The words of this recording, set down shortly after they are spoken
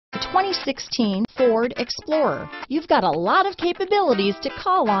2016 Ford Explorer. You've got a lot of capabilities to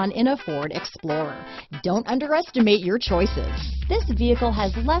call on in a Ford Explorer. Don't underestimate your choices. This vehicle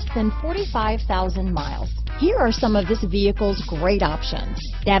has less than 45,000 miles. Here are some of this vehicle's great options: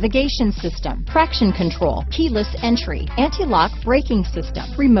 navigation system, traction control, keyless entry, anti-lock braking system,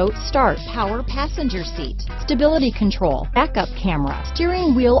 remote start, power passenger seat, stability control, backup camera,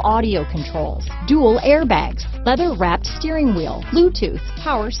 steering wheel audio controls, dual airbags, leather-wrapped steering wheel, Bluetooth,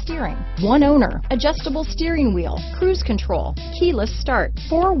 power steering, one owner, adjustable steering wheel, cruise control, keyless start,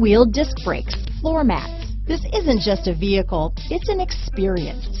 four-wheel disc brakes, floor mats. This isn't just a vehicle, it's an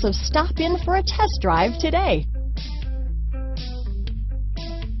experience. So stop in for a test drive today.